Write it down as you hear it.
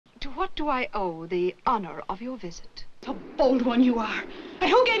To what do I owe the honor of your visit? The bold one you are. And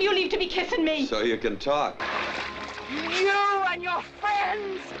who gave you leave to be kissing me? So you can talk. You and your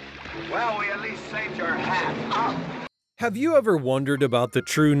friends! Well, we at least saved your hat. Oh. Have you ever wondered about the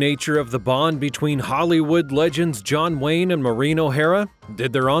true nature of the bond between Hollywood legends John Wayne and Maureen O'Hara?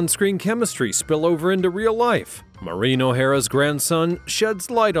 Did their on-screen chemistry spill over into real life? Maureen O'Hara's grandson sheds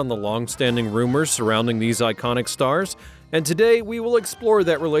light on the long-standing rumors surrounding these iconic stars, and today we will explore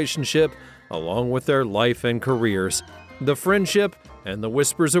that relationship along with their life and careers, the friendship, and the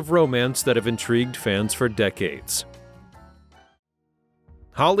whispers of romance that have intrigued fans for decades.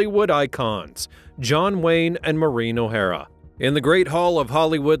 Hollywood icons, John Wayne and Maureen O'Hara. In the Great Hall of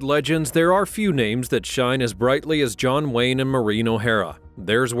Hollywood legends, there are few names that shine as brightly as John Wayne and Maureen O'Hara.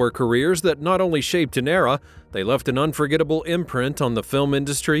 Theirs were careers that not only shaped an era, they left an unforgettable imprint on the film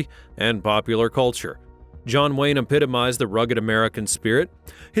industry and popular culture. John Wayne epitomized the rugged American spirit.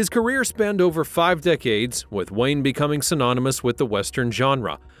 His career spanned over 5 decades, with Wayne becoming synonymous with the Western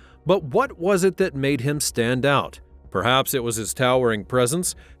genre. But what was it that made him stand out? Perhaps it was his towering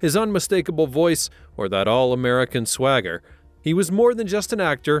presence, his unmistakable voice, or that all-American swagger. He was more than just an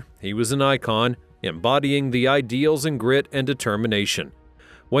actor, he was an icon, embodying the ideals and grit and determination.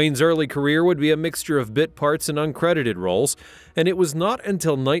 Wayne's early career would be a mixture of bit parts and uncredited roles, and it was not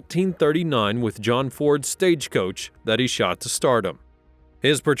until 1939 with John Ford's Stagecoach that he shot to stardom.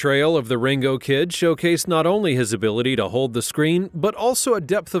 His portrayal of the Ringo Kid showcased not only his ability to hold the screen, but also a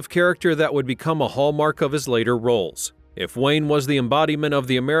depth of character that would become a hallmark of his later roles. If Wayne was the embodiment of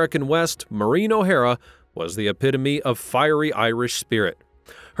the American West, Maureen O'Hara was the epitome of fiery Irish spirit.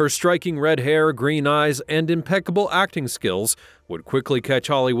 Her striking red hair, green eyes, and impeccable acting skills would quickly catch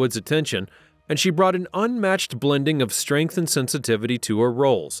Hollywood's attention, and she brought an unmatched blending of strength and sensitivity to her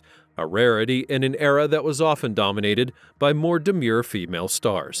roles, a rarity in an era that was often dominated by more demure female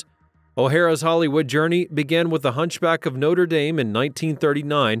stars. O'Hara's Hollywood journey began with The Hunchback of Notre Dame in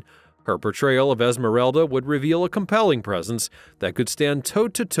 1939. Her portrayal of Esmeralda would reveal a compelling presence that could stand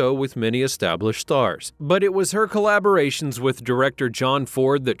toe-to-toe with many established stars. But it was her collaborations with director John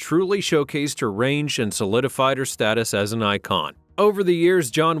Ford that truly showcased her range and solidified her status as an icon. Over the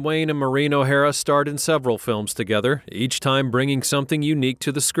years, John Wayne and Maureen O'Hara starred in several films together, each time bringing something unique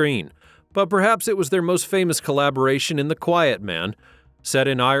to the screen. But perhaps it was their most famous collaboration in The Quiet Man. Set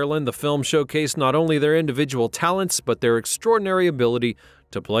in Ireland, the film showcased not only their individual talents, but their extraordinary ability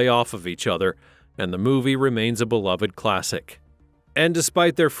to play off of each other, and the movie remains a beloved classic. And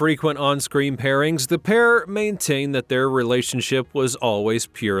despite their frequent on-screen pairings, the pair maintained that their relationship was always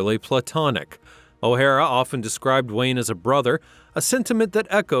purely platonic. O'Hara often described Wayne as a brother, a sentiment that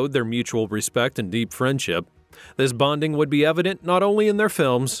echoed their mutual respect and deep friendship. This bonding would be evident not only in their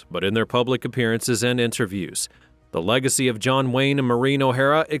films, but in their public appearances and interviews. The legacy of John Wayne and Maureen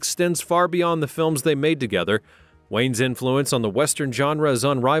O'Hara extends far beyond the films they made together. Wayne's influence on the Western genre is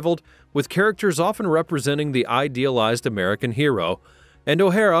unrivaled, with characters often representing the idealized American hero. And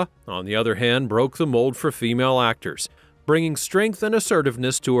O'Hara, on the other hand, broke the mold for female actors, bringing strength and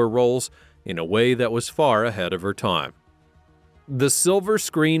assertiveness to her roles in a way that was far ahead of her time. The silver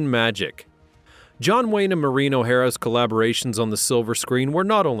screen magic. John Wayne and Maureen O'Hara's collaborations on the silver screen were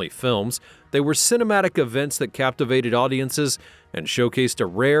not only films, they were cinematic events that captivated audiences and showcased a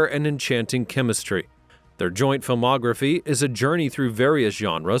rare and enchanting chemistry. Their joint filmography is a journey through various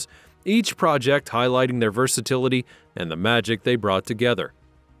genres, each project highlighting their versatility and the magic they brought together.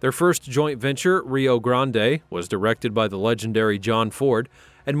 Their first joint venture, Rio Grande, was directed by the legendary John Ford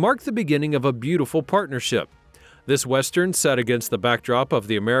and marked the beginning of a beautiful partnership. This Western, set against the backdrop of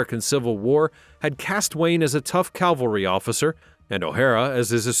the American Civil War, had cast Wayne as a tough cavalry officer and O'Hara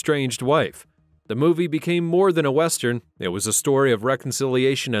as his estranged wife. The movie became more than a Western. It was a story of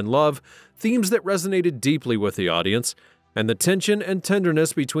reconciliation and love, themes that resonated deeply with the audience, and the tension and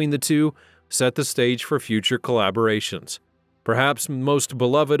tenderness between the two set the stage for future collaborations. Perhaps most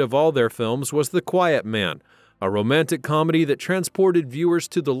beloved of all their films was The Quiet Man, a romantic comedy that transported viewers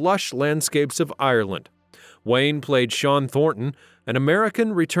to the lush landscapes of Ireland. Wayne played Sean Thornton, an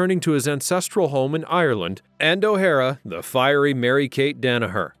American returning to his ancestral home in Ireland, and O'Hara, the fiery Mary-Kate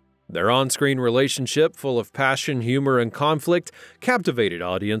Danaher. Their on-screen relationship, full of passion, humor, and conflict, captivated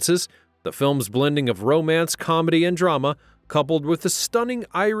audiences. The film's blending of romance, comedy, and drama, coupled with the stunning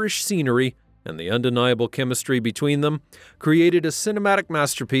Irish scenery and the undeniable chemistry between them, created a cinematic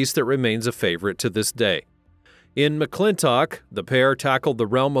masterpiece that remains a favorite to this day. In McClintock, the pair tackled the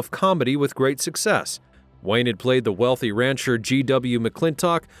realm of comedy with great success. Wayne had played the wealthy rancher G.W.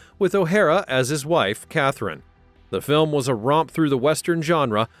 McClintock, with O'Hara as his wife, Catherine. The film was a romp through the Western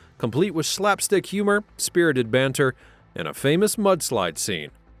genre, complete with slapstick humor, spirited banter, and a famous mudslide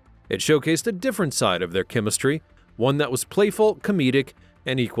scene. It showcased a different side of their chemistry, one that was playful, comedic,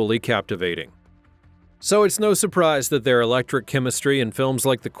 and equally captivating. So it's no surprise that their electric chemistry in films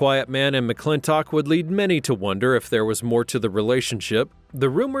like The Quiet Man and McClintock would lead many to wonder if there was more to the relationship. The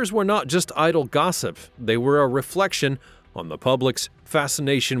rumors were not just idle gossip, they were a reflection on the public's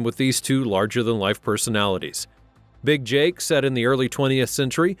fascination with these two larger-than-life personalities. Big Jake, set in the early 20th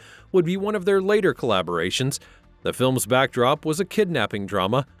century, would be one of their later collaborations. The film's backdrop was a kidnapping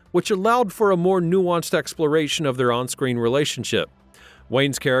drama, which allowed for a more nuanced exploration of their on-screen relationship.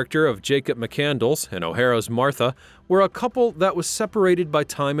 Wayne's character of Jacob McCandless and O'Hara's Martha were a couple that was separated by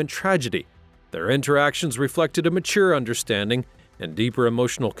time and tragedy. Their interactions reflected a mature understanding and deeper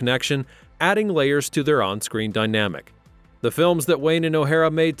emotional connection, adding layers to their on-screen dynamic. The films that Wayne and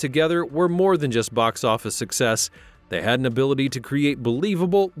O'Hara made together were more than just box office success. They had an ability to create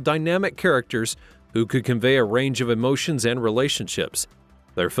believable, dynamic characters who could convey a range of emotions and relationships.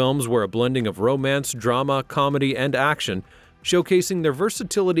 Their films were a blending of romance, drama, comedy, and action, showcasing their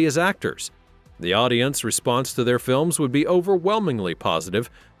versatility as actors. The audience response to their films would be overwhelmingly positive.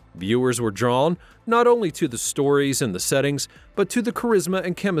 Viewers were drawn not only to the stories and the settings, but to the charisma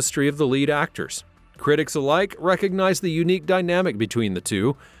and chemistry of the lead actors. Critics alike recognized the unique dynamic between the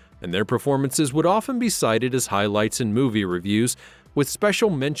two, and their performances would often be cited as highlights in movie reviews, with special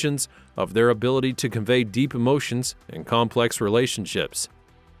mentions of their ability to convey deep emotions and complex relationships.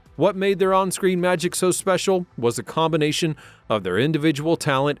 What made their on-screen magic so special was a combination of their individual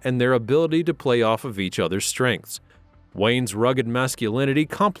talent and their ability to play off of each other's strengths. Wayne's rugged masculinity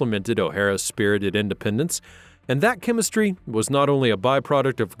complemented O'Hara's spirited independence, and that chemistry was not only a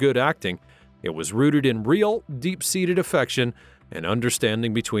byproduct of good acting, it was rooted in real, deep-seated affection and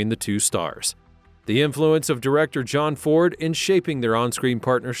understanding between the two stars. The influence of director John Ford in shaping their on-screen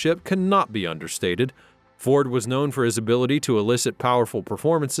partnership cannot be understated. Ford was known for his ability to elicit powerful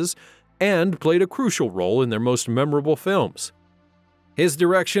performances and played a crucial role in their most memorable films. His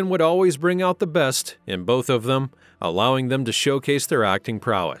direction would always bring out the best in both of them, allowing them to showcase their acting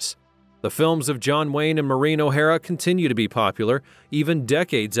prowess. The films of John Wayne and Maureen O'Hara continue to be popular, even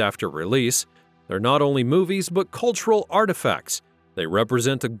decades after release. They're not only movies, but cultural artifacts. They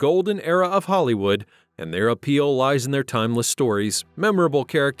represent a golden era of Hollywood, and their appeal lies in their timeless stories, memorable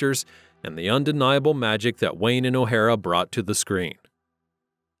characters, and the undeniable magic that Wayne and O'Hara brought to the screen.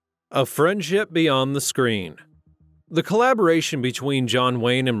 A friendship beyond the screen. The collaboration between John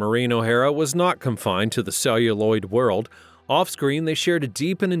Wayne and Maureen O'Hara was not confined to the celluloid world. Off-screen, they shared a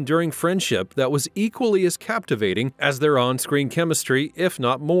deep and enduring friendship that was equally as captivating as their on-screen chemistry, if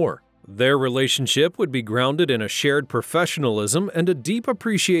not more. Their relationship would be grounded in a shared professionalism and a deep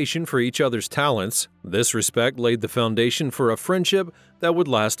appreciation for each other's talents. This respect laid the foundation for a friendship that would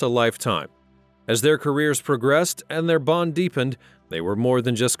last a lifetime. As their careers progressed and their bond deepened, they were more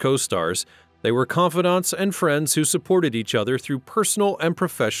than just co-stars. They were confidants and friends who supported each other through personal and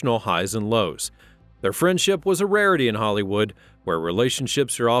professional highs and lows. Their friendship was a rarity in Hollywood, where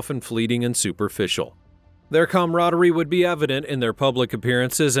relationships are often fleeting and superficial. Their camaraderie would be evident in their public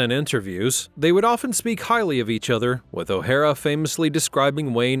appearances and interviews. They would often speak highly of each other, with O'Hara famously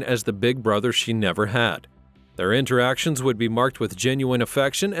describing Wayne as the big brother she never had. Their interactions would be marked with genuine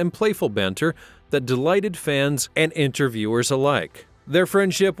affection and playful banter that delighted fans and interviewers alike. Their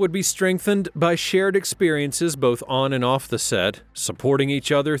friendship would be strengthened by shared experiences both on and off the set, supporting each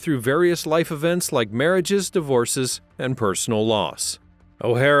other through various life events like marriages, divorces, and personal loss.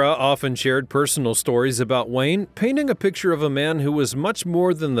 O'Hara often shared personal stories about Wayne, painting a picture of a man who was much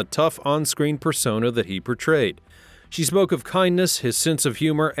more than the tough on-screen persona that he portrayed. She spoke of kindness, his sense of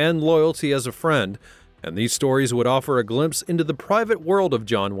humor, and loyalty as a friend, and these stories would offer a glimpse into the private world of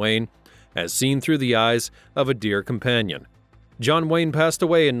John Wayne, as seen through the eyes of a dear companion. John Wayne passed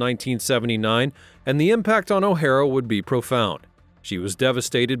away in 1979, and the impact on O'Hara would be profound. She was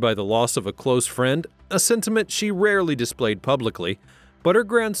devastated by the loss of a close friend, a sentiment she rarely displayed publicly, but her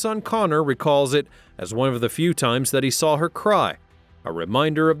grandson Connor recalls it as one of the few times that he saw her cry, a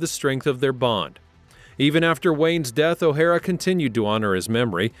reminder of the strength of their bond. Even after Wayne's death, O'Hara continued to honor his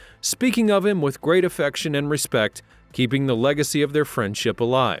memory, speaking of him with great affection and respect, keeping the legacy of their friendship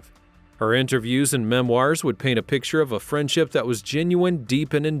alive. Her interviews and memoirs would paint a picture of a friendship that was genuine,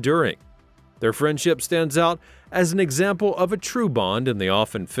 deep, and enduring. Their friendship stands out as an example of a true bond in the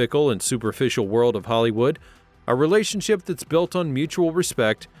often fickle and superficial world of Hollywood, a relationship that's built on mutual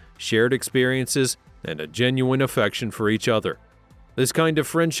respect, shared experiences, and a genuine affection for each other. This kind of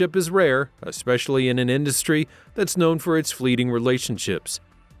friendship is rare, especially in an industry that's known for its fleeting relationships.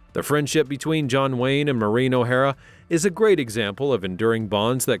 The friendship between John Wayne and Maureen O'Hara is a great example of enduring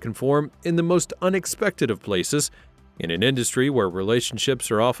bonds that can form in the most unexpected of places. In an industry where relationships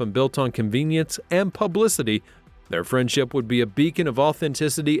are often built on convenience and publicity, their friendship would be a beacon of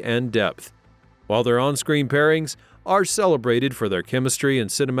authenticity and depth. While their on-screen pairings are celebrated for their chemistry and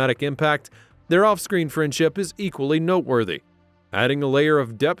cinematic impact, their off-screen friendship is equally noteworthy, adding a layer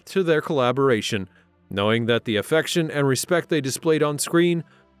of depth to their collaboration, knowing that the affection and respect they displayed on screen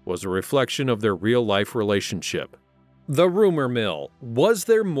was a reflection of their real-life relationship. The rumor mill. Was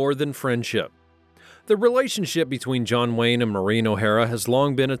there more than friendship? The relationship between John Wayne and Maureen O'Hara has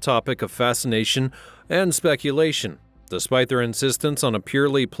long been a topic of fascination and speculation. Despite their insistence on a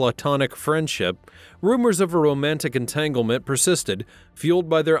purely platonic friendship, rumors of a romantic entanglement persisted, fueled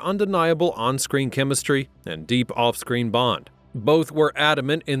by their undeniable on-screen chemistry and deep off-screen bond. Both were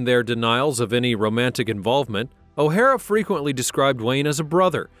adamant in their denials of any romantic involvement. O'Hara frequently described Wayne as a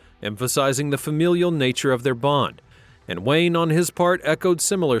brother, emphasizing the familial nature of their bond, and Wayne, on his part, echoed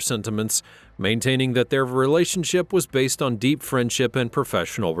similar sentiments, maintaining that their relationship was based on deep friendship and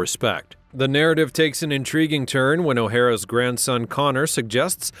professional respect. The narrative takes an intriguing turn when O'Hara's grandson Connor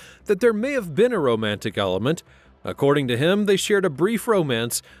suggests that there may have been a romantic element. According to him, they shared a brief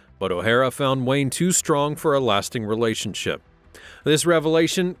romance, but O'Hara found Wayne too strong for a lasting relationship. This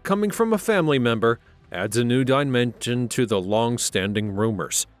revelation, coming from a family member, adds a new dimension to the long-standing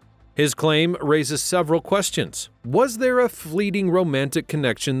rumors. His claim raises several questions. Was there a fleeting romantic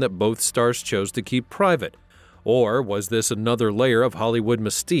connection that both stars chose to keep private? Or was this another layer of Hollywood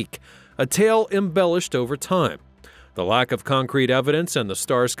mystique, a tale embellished over time? The lack of concrete evidence and the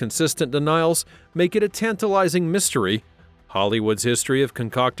stars' consistent denials make it a tantalizing mystery. Hollywood's history of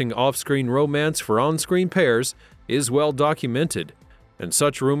concocting off-screen romance for on-screen pairs is well documented, and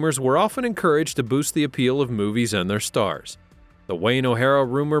such rumors were often encouraged to boost the appeal of movies and their stars. The Wayne O'Hara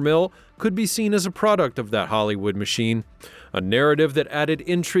rumor mill could be seen as a product of that Hollywood machine, a narrative that added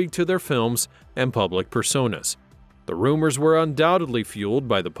intrigue to their films and public personas. The rumors were undoubtedly fueled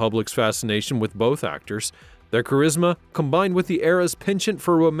by the public's fascination with both actors. Their charisma, combined with the era's penchant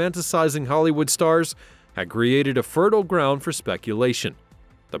for romanticizing Hollywood stars, had created a fertile ground for speculation.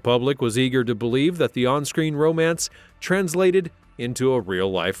 The public was eager to believe that the on-screen romance translated into a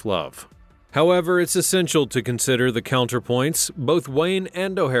real-life love. However, it's essential to consider the counterpoints. Both Wayne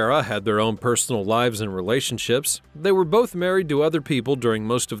and O'Hara had their own personal lives and relationships. They were both married to other people during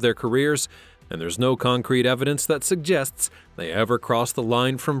most of their careers, and there's no concrete evidence that suggests they ever crossed the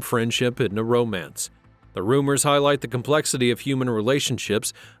line from friendship into romance. The rumors highlight the complexity of human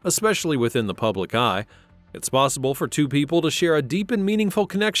relationships, especially within the public eye. It's possible for two people to share a deep and meaningful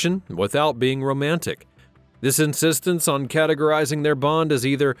connection without being romantic. This insistence on categorizing their bond as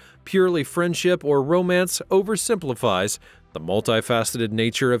either purely friendship or romance oversimplifies the multifaceted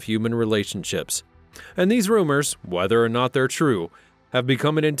nature of human relationships. And these rumors, whether or not they're true, have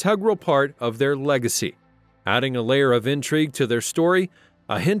become an integral part of their legacy, adding a layer of intrigue to their story,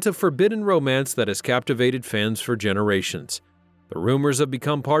 a hint of forbidden romance that has captivated fans for generations. The rumors have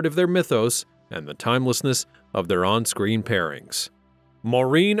become part of their mythos and the timelessness of their on-screen pairings.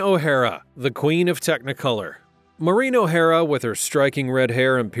 Maureen O'Hara, the Queen of Technicolor. Maureen O'Hara, with her striking red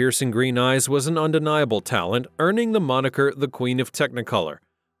hair and piercing green eyes, was an undeniable talent, earning the moniker the Queen of Technicolor.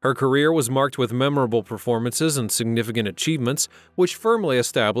 Her career was marked with memorable performances and significant achievements, which firmly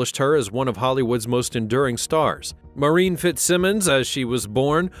established her as one of Hollywood's most enduring stars. Maureen Fitzsimmons, as she was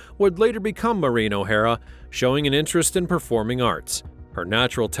born, would later become Maureen O'Hara, showing an interest in performing arts. Her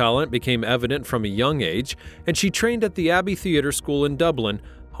natural talent became evident from a young age, and she trained at the Abbey Theatre School in Dublin,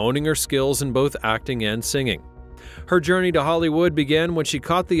 honing her skills in both acting and singing. Her journey to Hollywood began when she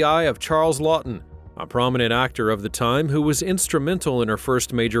caught the eye of Charles Laughton, a prominent actor of the time who was instrumental in her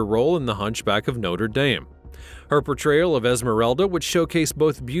first major role in The Hunchback of Notre Dame. Her portrayal of Esmeralda would showcase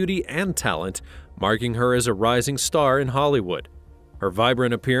both beauty and talent, marking her as a rising star in Hollywood. Her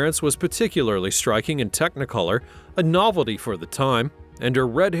vibrant appearance was particularly striking in Technicolor, a novelty for the time, and her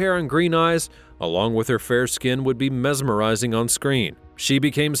red hair and green eyes, along with her fair skin, would be mesmerizing on screen. She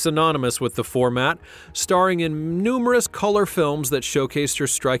became synonymous with the format, starring in numerous color films that showcased her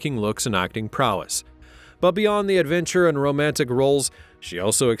striking looks and acting prowess. But beyond the adventure and romantic roles, she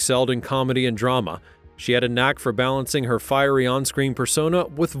also excelled in comedy and drama. She had a knack for balancing her fiery on-screen persona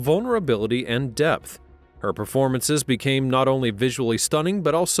with vulnerability and depth. Her performances became not only visually stunning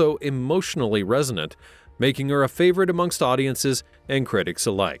but also emotionally resonant, making her a favorite amongst audiences and critics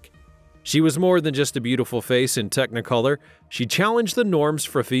alike. She was more than just a beautiful face in Technicolor. She challenged the norms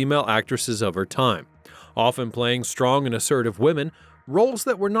for female actresses of her time, often playing strong and assertive women, roles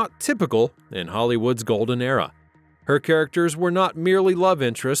that were not typical in Hollywood's golden era. Her characters were not merely love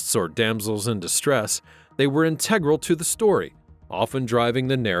interests or damsels in distress. They were integral to the story, often driving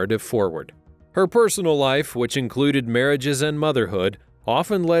the narrative forward. Her personal life, which included marriages and motherhood,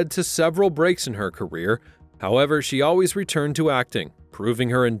 often led to several breaks in her career. However, she always returned to acting, proving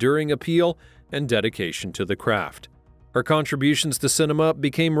her enduring appeal and dedication to the craft. Her contributions to cinema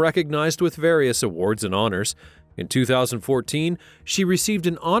became recognized with various awards and honors. In 2014, she received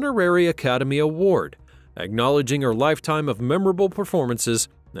an Honorary Academy Award, acknowledging her lifetime of memorable performances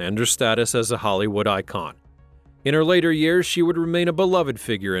and her status as a Hollywood icon. In her later years, she would remain a beloved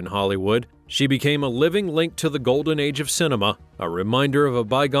figure in Hollywood. She became a living link to the golden age of cinema, a reminder of a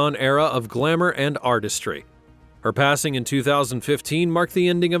bygone era of glamour and artistry. Her passing in 2015 marked the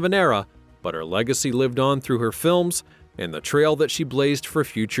ending of an era, but her legacy lived on through her films and the trail that she blazed for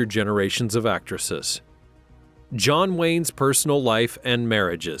future generations of actresses. John Wayne's personal life and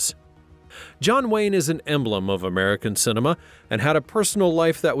marriages. John Wayne is an emblem of American cinema and had a personal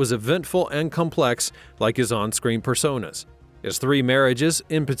life that was eventful and complex, like his on-screen personas. His 3 marriages,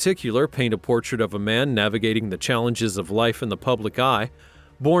 in particular, paint a portrait of a man navigating the challenges of life in the public eye.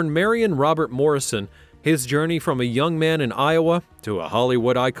 Born Marion Robert Morrison, his journey from a young man in Iowa to a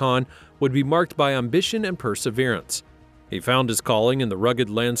Hollywood icon would be marked by ambition and perseverance. He found his calling in the rugged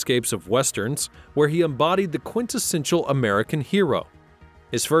landscapes of westerns, where he embodied the quintessential American hero.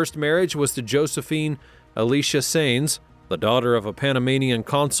 His first marriage was to Josephine Alicia Saenz, the daughter of a Panamanian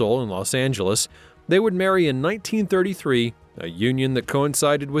consul in Los Angeles. They would marry in 1933, a union that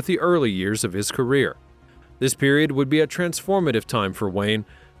coincided with the early years of his career. This period would be a transformative time for Wayne,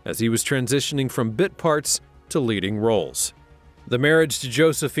 as he was transitioning from bit parts to leading roles. The marriage to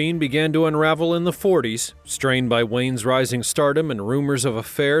Josephine began to unravel in the 40s, strained by Wayne's rising stardom and rumors of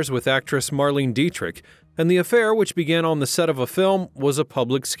affairs with actress Marlene Dietrich, and the affair, which began on the set of a film, was a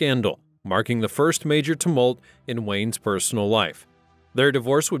public scandal, marking the first major tumult in Wayne's personal life. Their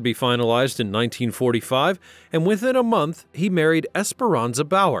divorce would be finalized in 1945, and within a month, he married Esperanza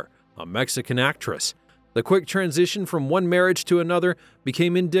Bauer, a Mexican actress. The quick transition from one marriage to another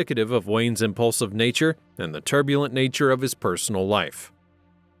became indicative of Wayne's impulsive nature and the turbulent nature of his personal life.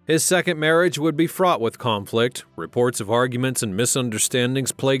 His second marriage would be fraught with conflict. Reports of arguments and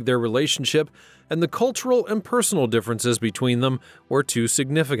misunderstandings plagued their relationship, and the cultural and personal differences between them were too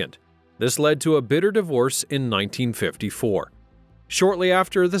significant. This led to a bitter divorce in 1954. Shortly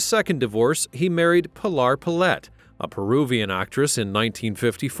after the second divorce, he married Pilar Palet, a Peruvian actress, in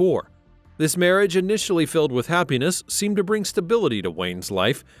 1954. This marriage, initially filled with happiness, seemed to bring stability to Wayne's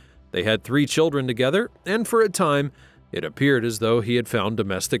life. They had 3 children together, and for a time, it appeared as though he had found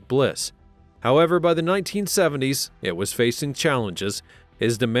domestic bliss. However, by the 1970s, it was facing challenges.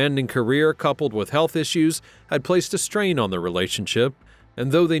 His demanding career, coupled with health issues, had placed a strain on their relationship,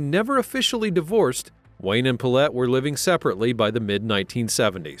 and though they never officially divorced, Wayne and Paulette were living separately by the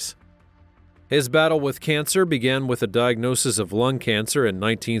mid-1970s. His battle with cancer began with a diagnosis of lung cancer in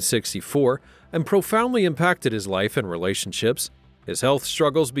 1964 and profoundly impacted his life and relationships. His health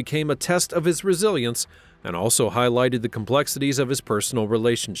struggles became a test of his resilience and also highlighted the complexities of his personal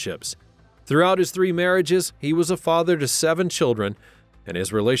relationships. Throughout his 3 marriages, he was a father to 7 children, and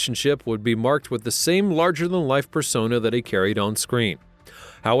his relationship would be marked with the same larger-than-life persona that he carried on screen.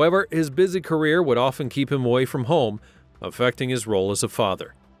 However, his busy career would often keep him away from home, affecting his role as a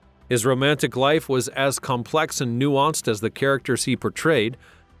father. His romantic life was as complex and nuanced as the characters he portrayed,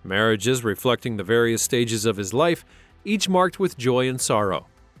 marriages reflecting the various stages of his life, each marked with joy and sorrow.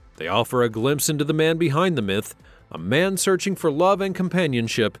 They offer a glimpse into the man behind the myth, a man searching for love and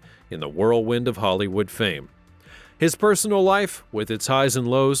companionship in the whirlwind of Hollywood fame. His personal life, with its highs and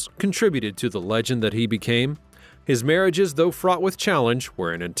lows, contributed to the legend that he became. His marriages, though fraught with challenge,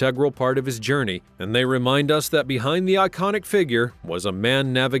 were an integral part of his journey, and they remind us that behind the iconic figure was a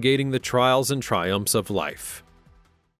man navigating the trials and triumphs of life.